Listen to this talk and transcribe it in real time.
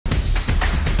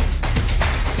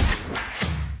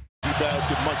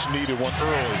basket, much needed one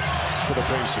early for the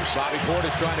Pacers. Bobby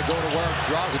Portis trying to go to work,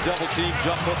 draws a double team,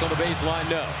 jump hook on the baseline,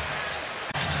 no.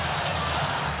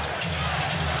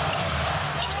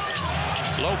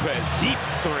 Lopez, deep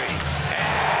three,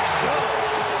 and go.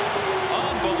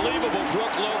 Unbelievable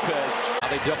Brook Lopez. Now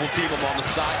they double team him on the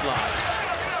sideline.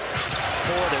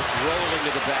 Portis rolling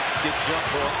to the basket, jump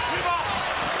hook.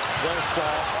 Won't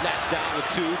fall, snatched down with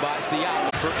two by Siakam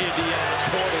for Indiana.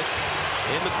 Portis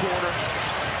in the corner.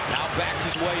 Now backs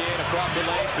his way in across the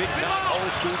lane. Big time old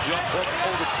school jump hook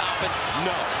over top it.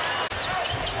 No.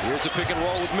 Here's a pick and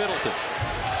roll with Middleton.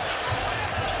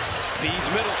 Feeds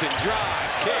Middleton,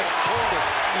 drives, kicks, Portis,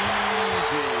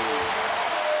 easy.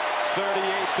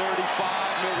 38-35,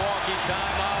 Milwaukee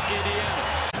timeout, Indiana.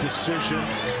 Decision,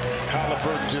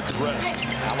 Halliburton did the rest.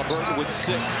 Halliburton with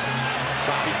 6.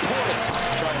 Bobby Portis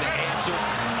trying to answer.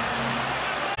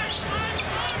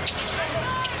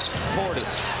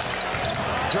 Portis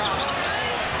drives,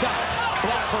 stops,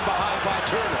 blocked from behind by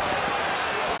Turner.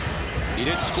 He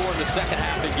didn't score in the second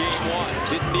half in game 1.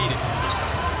 Didn't need it.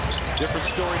 Different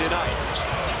story tonight.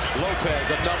 Lopez,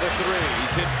 another 3.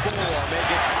 He's hit 4.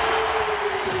 Make it.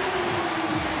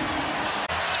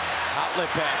 Outlet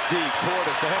pass deep.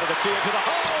 Portis ahead of the field to the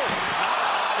hole.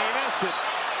 And he missed it.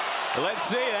 Let's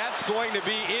see, that's going to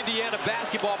be Indiana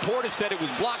basketball. Portis said it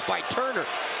was blocked by Turner.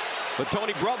 But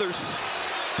Tony Brothers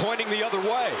pointing the other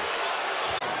way.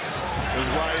 This is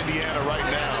why Indiana right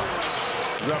now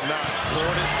is up 9.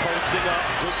 Portis posting up.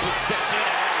 Good possession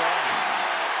and run.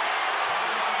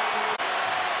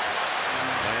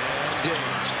 And in.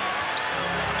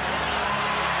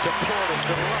 To Portis,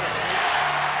 the runner.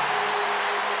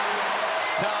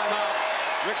 Timeout.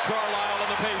 Rick Carlisle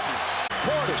and the Pacers.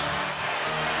 Portis.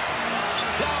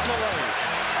 Down the lane.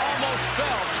 Almost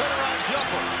fell. Turnaround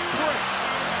jumper. Brick.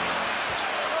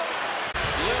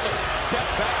 Lillard. Step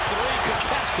back 3.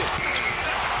 Contested.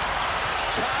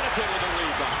 Connaughton with a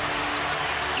rebound.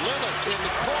 Lillard in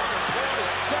the corner.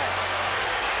 Portis sets.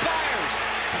 Fires.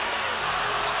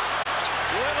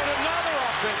 Lillard another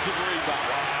offensive rebound.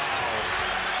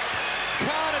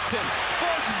 Connaughton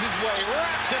forces his way.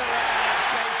 Wrapped it around.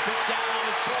 Banks it down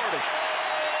as Portis.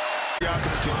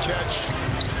 Siakam can catch,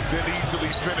 then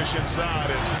easily finish inside.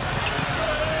 And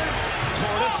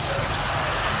Portis.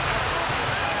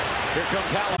 Here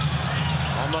comes Halliburton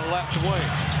on the left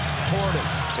wing.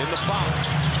 Portis in the box.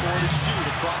 Portis shoot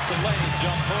across the lane.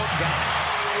 Jump hook. Got it.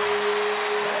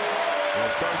 Well,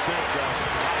 it starts there, guys.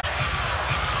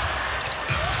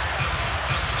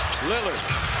 Lillard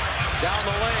down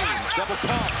the lane. Double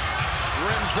pump.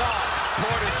 Rims up.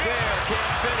 Portis there.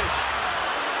 Can't finish.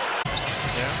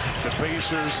 Yeah, the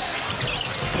Pacers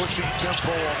pushing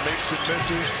tempo on makes and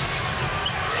misses.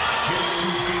 Getting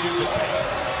 2 feet in the paint.